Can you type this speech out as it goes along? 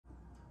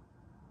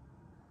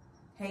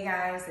Hey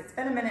guys, it's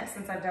been a minute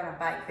since I've done a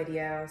bike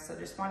video, so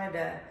just wanted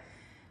to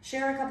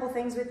share a couple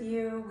things with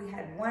you. We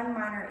had one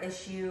minor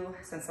issue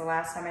since the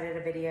last time I did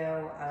a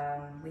video.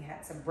 We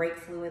had some brake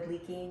fluid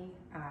leaking.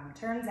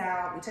 Turns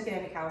out, we took it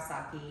into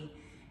Kawasaki,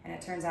 and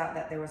it turns out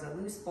that there was a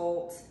loose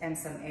bolt and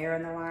some air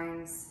in the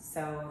lines.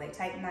 So they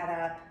tightened that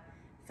up,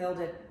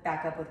 filled it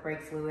back up with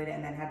brake fluid,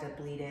 and then had to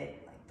bleed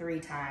it like 3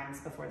 times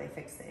before they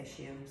fixed the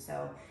issue.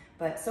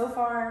 But so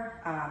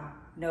far,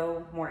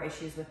 no more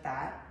issues with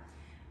that.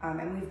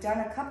 And we've done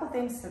a couple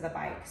things to the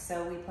bike.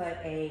 So we put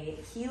a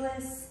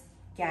keyless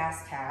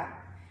gas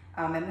cap,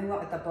 and we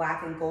went with the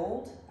black and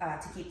gold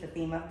to keep the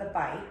theme of the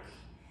bike.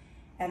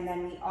 And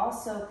then we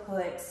also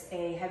put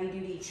a heavy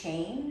duty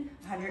chain,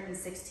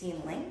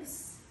 116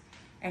 links,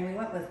 and we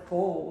went with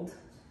gold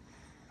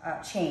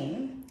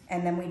chain.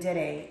 And then we did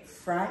a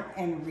front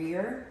and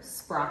rear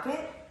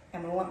sprocket,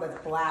 and we went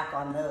with black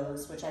on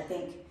those, which I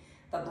think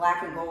the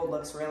black and gold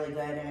looks really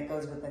good and it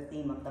goes with the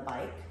theme of the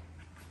bike.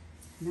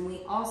 And then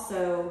we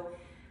also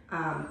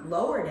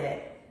lowered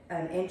it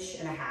 1.5 inches.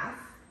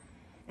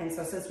 And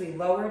so since we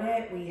lowered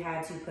it, we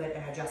had to put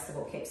an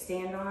adjustable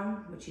kickstand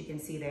on, which you can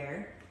see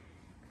there.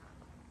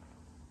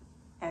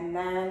 And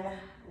then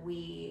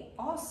we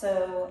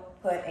also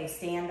put a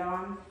stand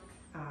on,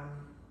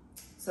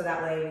 so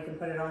that way we can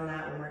put it on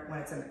that when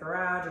it's in the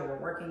garage or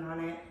we're working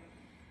on it.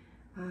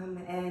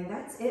 And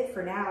that's it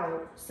for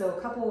now. So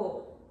a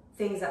couple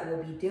things that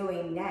we'll be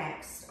doing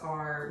next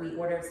are we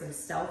ordered some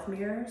stealth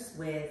mirrors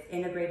with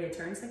integrated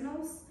turn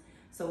signals.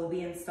 So we'll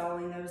be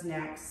installing those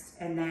next.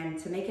 And then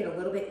to make it a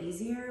little bit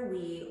easier,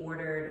 we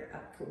ordered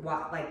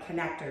like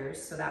connectors,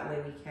 so that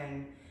way we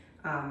can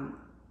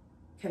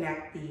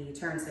connect the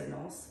turn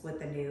signals with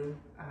the new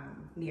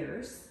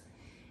mirrors.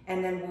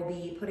 And then we'll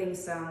be putting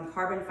some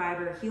carbon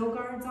fiber heel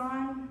guards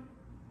on.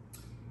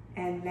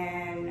 And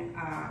then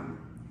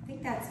I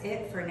think that's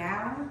it for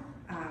now.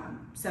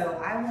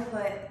 So I will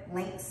put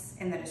links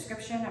in the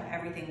description of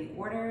everything we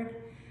ordered.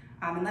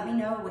 And let me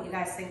know what you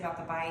guys think about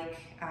the bike,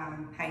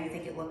 how you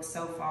think it looks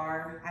so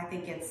far. I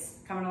think it's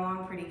coming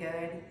along pretty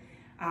good.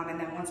 And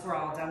then once we're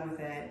all done with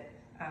it,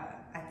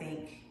 I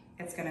think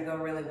it's gonna go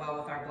really well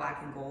with our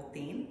black and gold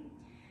theme.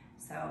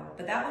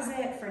 But that was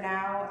it for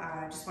now.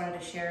 I just wanted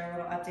to share a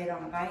little update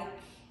on the bike.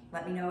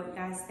 Let me know what you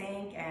guys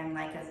think, and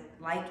like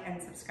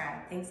and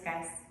subscribe. Thanks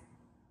guys.